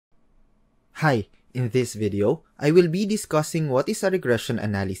Hi, in this video, I will be discussing what is a regression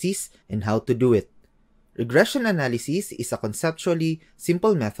analysis and how to do it. Regression analysis is a conceptually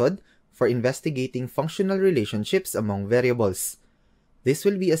simple method for investigating functional relationships among variables. This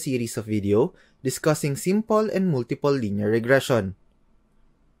will be a series of videos discussing simple and multiple linear regression.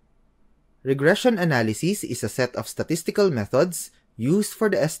 Regression analysis is a set of statistical methods used for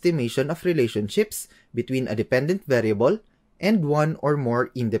the estimation of relationships between a dependent variable and one or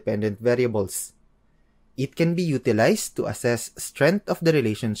more independent variables. It can be utilized to assess strength of the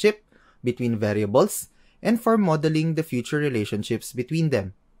relationship between variables and for modeling the future relationships between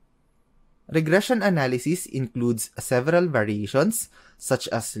them. Regression analysis includes several variations such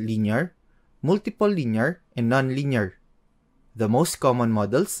as linear, multiple linear, and nonlinear. The most common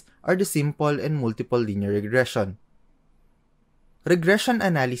models are the simple and multiple linear regression. Regression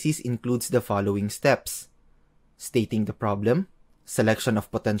analysis includes the following steps: stating the problem, selection of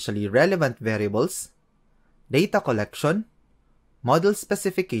potentially relevant variables, data collection, model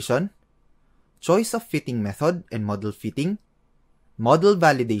specification, choice of fitting method and model fitting, model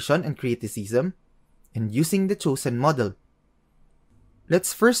validation and criticism, and using the chosen model.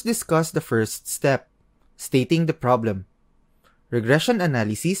 Let's first discuss the first step, stating the problem. Regression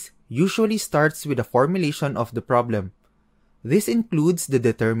analysis usually starts with a formulation of the problem. This includes the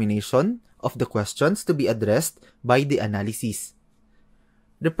determination of the questions to be addressed by the analysis.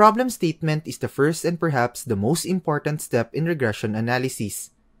 The problem statement is the first and perhaps the most important step in regression analysis.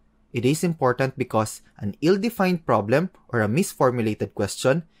 It is important because an ill-defined problem or a misformulated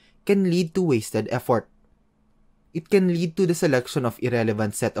question can lead to wasted effort. It can lead to the selection of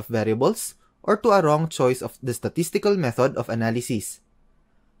irrelevant set of variables or to a wrong choice of the statistical method of analysis.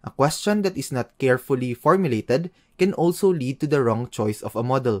 A question that is not carefully formulated can also lead to the wrong choice of a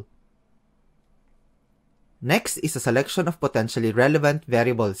model. Next is a selection of potentially relevant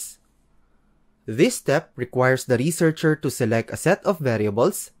variables. This step requires the researcher to select a set of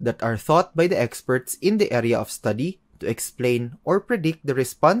variables that are thought by the experts in the area of study to explain or predict the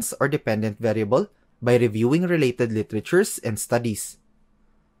response or dependent variable by reviewing related literatures and studies.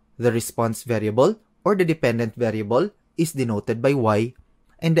 The response variable or the dependent variable is denoted by Y,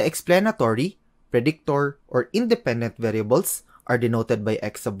 and the explanatory, predictor, or independent variables are denoted by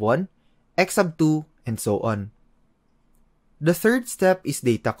X sub 1, X sub 2, and so on. The third step is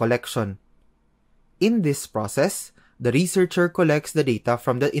data collection. In this process, the researcher collects the data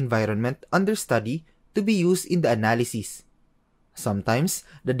from the environment under study to be used in the analysis. Sometimes,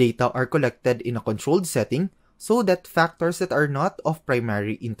 the data are collected in a controlled setting so that factors that are not of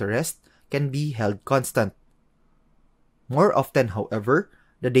primary interest can be held constant. More often, however,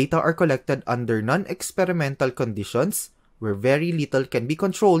 the data are collected under non-experimental conditions where very little can be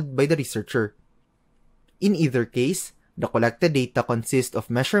controlled by the researcher. In either case, the collected data consists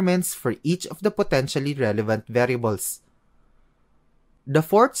of measurements for each of the potentially relevant variables. The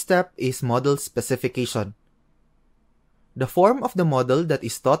fourth step is model specification. The form of the model that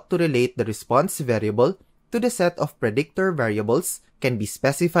is thought to relate the response variable to the set of predictor variables can be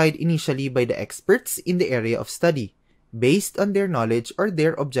specified initially by the experts in the area of study, based on their knowledge or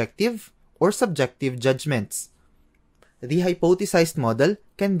their objective or subjective judgments. The hypothesized model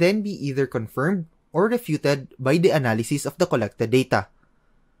can then be either confirmed or refuted by the analysis of the collected data.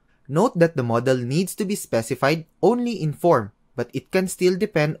 Note that the model needs to be specified only in form, but it can still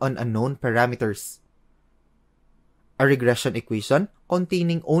depend on unknown parameters. A regression equation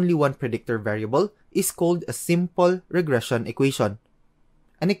containing only one predictor variable is called a simple regression equation.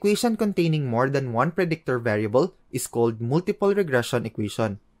 An equation containing more than one predictor variable is called multiple regression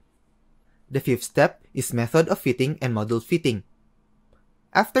equation. The fifth step is method of fitting and model fitting.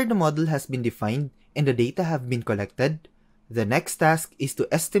 After the model has been defined and the data have been collected, the next task is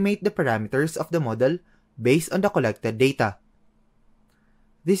to estimate the parameters of the model based on the collected data.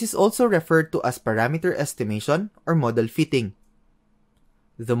 This is also referred to as parameter estimation or model fitting.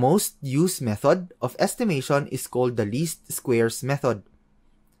 The most used method of estimation is called the least squares method.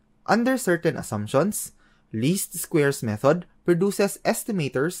 Under certain assumptions, least squares method produces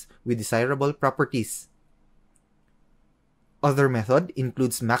estimators with desirable properties. Other method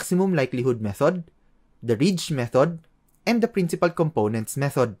includes maximum likelihood method, the ridge method, and the principal components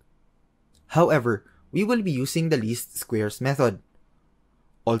method. However, we will be using the least squares method.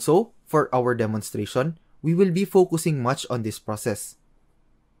 Also, for our demonstration, we will be focusing much on this process.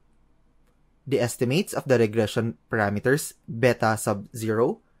 The estimates of the regression parameters beta sub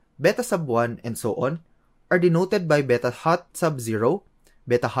 0, beta sub 1, and so on are denoted by beta hat sub 0,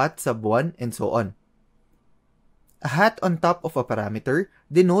 beta hat sub 1, and so on. A hat on top of a parameter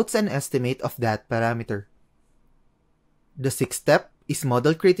denotes an estimate of that parameter. The sixth step is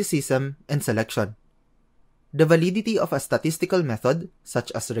model criticism and selection. The validity of a statistical method,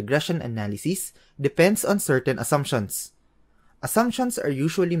 such as regression analysis, depends on certain assumptions. Assumptions are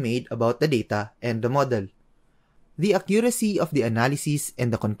usually made about the data and the model. The accuracy of the analysis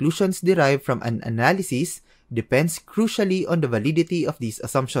and the conclusions derived from an analysis depends crucially on the validity of these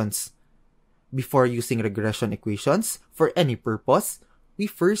assumptions. Before using regression equations for any purpose, we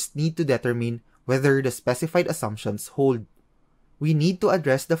first need to determine whether the specified assumptions hold. We need to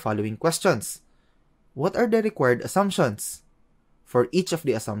address the following questions. What are the required assumptions? For each of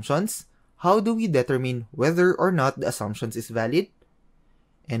the assumptions, how do we determine whether or not the assumptions is valid?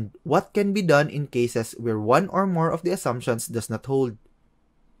 And what can be done in cases where one or more of the assumptions does not hold?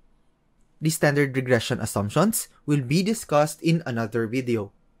 The standard regression assumptions will be discussed in another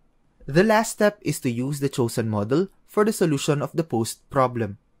video. The last step is to use the chosen model for the solution of the posed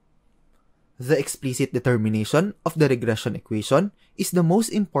problem. The explicit determination of the regression equation is the most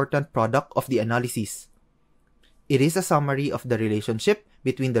important product of the analysis. It is a summary of the relationship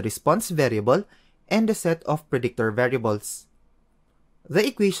between the response variable and the set of predictor variables. The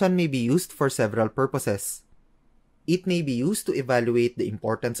equation may be used for several purposes. It may be used to evaluate the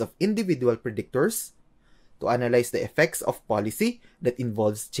importance of individual predictors, to analyze the effects of policy that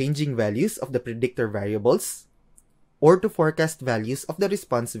involves changing values of the predictor variables, or to forecast values of the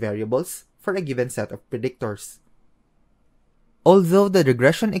response variables for a given set of predictors. Although the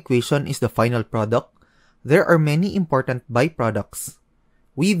regression equation is the final product, there are many important byproducts.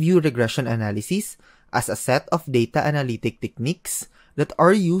 We view regression analysis as a set of data analytic techniques that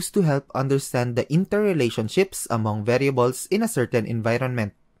are used to help understand the interrelationships among variables in a certain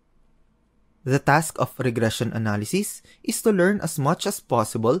environment. The task of regression analysis is to learn as much as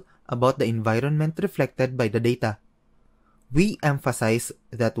possible about the environment reflected by the data. We emphasize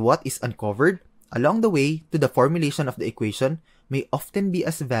that what is uncovered along the way to the formulation of the equation may often be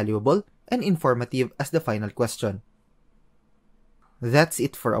as valuable and informative as the final question. That's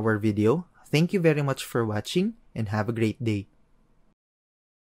it for our video. Thank you very much for watching and have a great day.